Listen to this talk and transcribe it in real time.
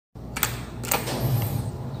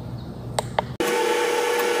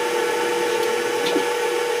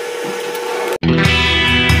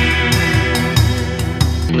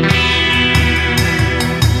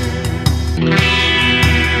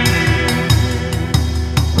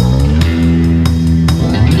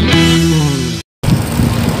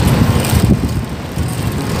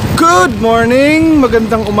Good morning!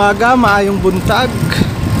 Magandang umaga, maayong buntag.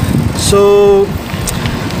 So,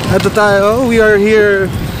 eto tayo, we are here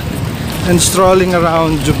and strolling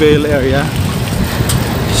around Jubail area.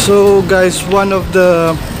 So guys, one of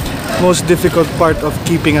the most difficult part of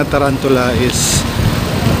keeping a tarantula is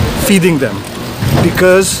feeding them,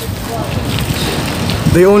 because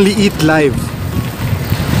they only eat live.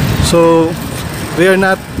 So they are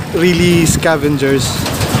not really scavengers.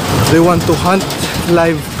 They want to hunt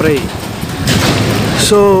live prey.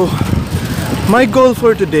 So my goal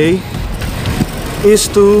for today is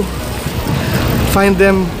to find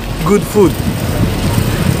them good food.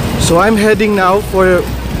 So I'm heading now for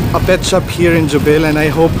a pet shop here in Jubail, and I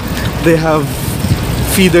hope they have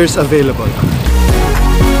feeders available.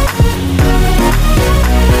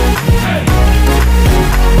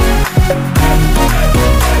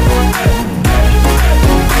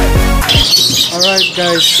 Alright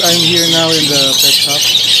guys, I'm here now in the pet shop,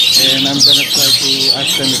 and I'm gonna try to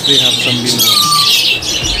ask them if they have some mealworms.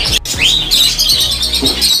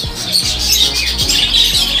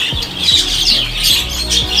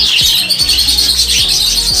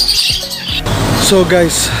 So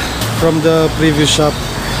guys, from the previous shop,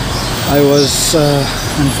 I was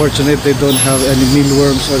unfortunate they don't have any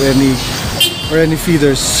mealworms or any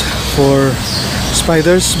feeders for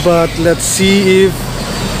spiders, but let's see if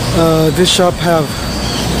this shop have.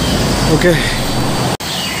 Okay.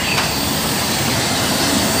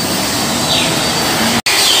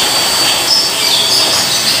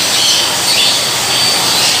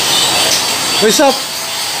 What's up?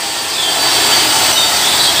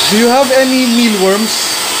 Do you have any mealworms?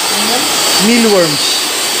 Mealworms?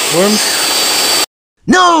 Worms?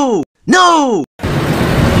 No! No!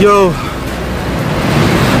 Yo,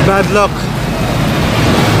 bad luck.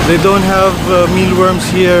 They don't have mealworms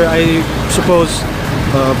here. I suppose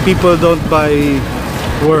people don't buy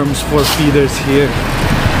worms for feeders here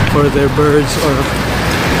for their birds or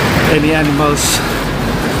any animals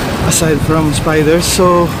aside from spiders.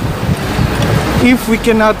 So if we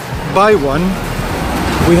cannot buy one,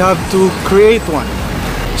 we have to create one.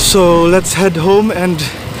 So let's head home and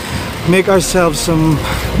make ourselves some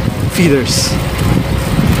feeders.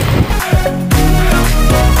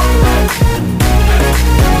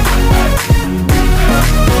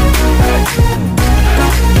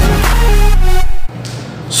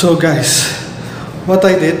 So guys, what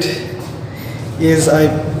I did is I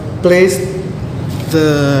placed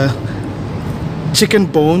the chicken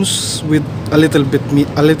bones with a little bit meat,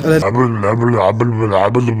 a little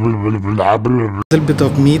bit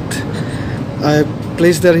of meat. I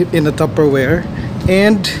placed that in a Tupperware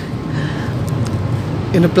and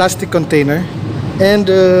in a plastic container, and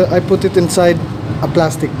I put it inside a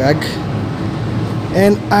plastic bag,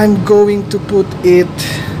 and I'm going to put it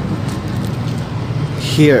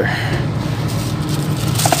here.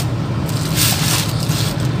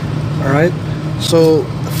 Alright, so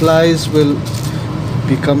the flies will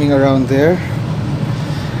be coming around there,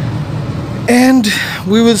 and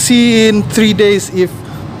we will see in 3 days if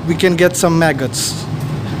we can get some maggots.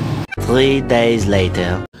 3 days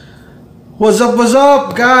later. What's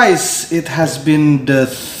up guys? It has been the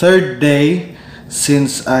 3rd day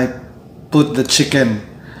since I put the chicken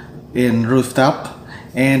in rooftop,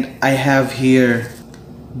 and I have here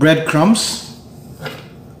breadcrumbs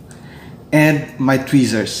and my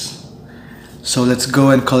tweezers. So let's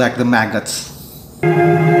go and collect the maggots.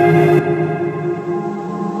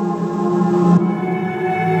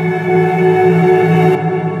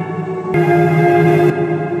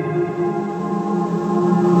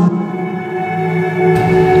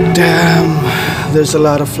 Damn, there's a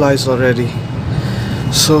lot of flies already.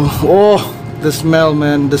 So, oh, the smell,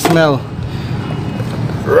 man, the smell.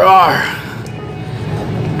 Roar!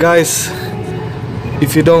 Guys,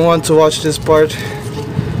 if you don't want to watch this part,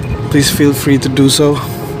 please feel free to do so.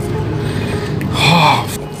 Oh.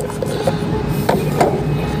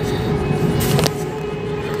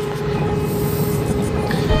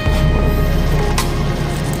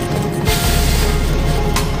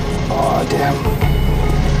 Oh, damn.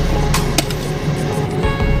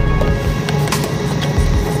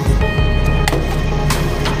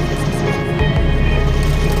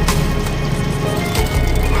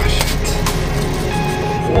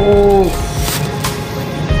 Oh,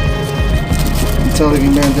 I'm telling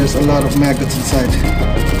you, man, there's a lot of maggots inside.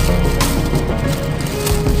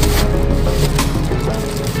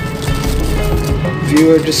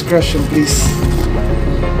 Viewer discretion, please.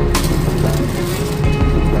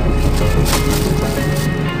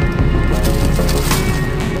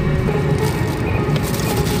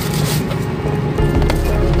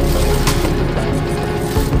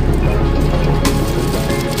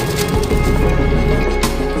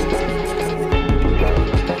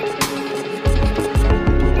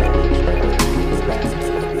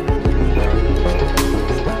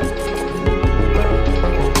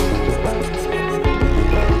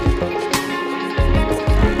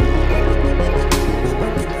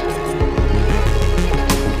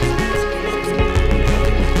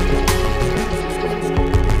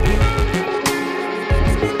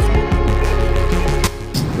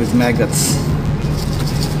 with maggots.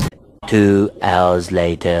 2 hours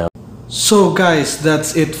later. So guys,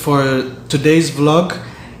 that's it for today's vlog.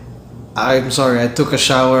 I'm sorry, I took a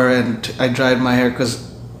shower and I dried my hair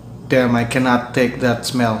because damn, I cannot take that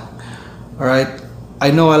smell. Alright,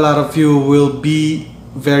 I know a lot of you will be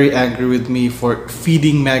very angry with me for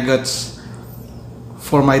feeding maggots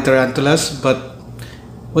for my tarantulas, but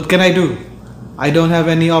what can I do? I don't have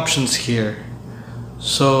any options here.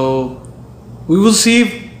 So we will see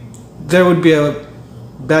if there would be a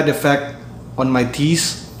bad effect on my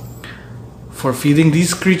teeth for feeding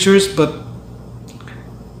these creatures, but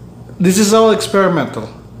this is all experimental.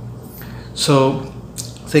 So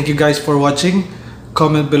thank you guys for watching.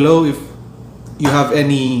 Comment below if you have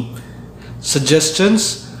any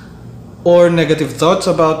suggestions or negative thoughts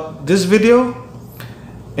about this video,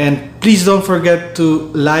 and please don't forget to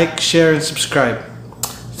like, share and subscribe.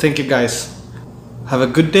 Thank you guys. Have a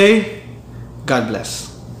good day. God bless.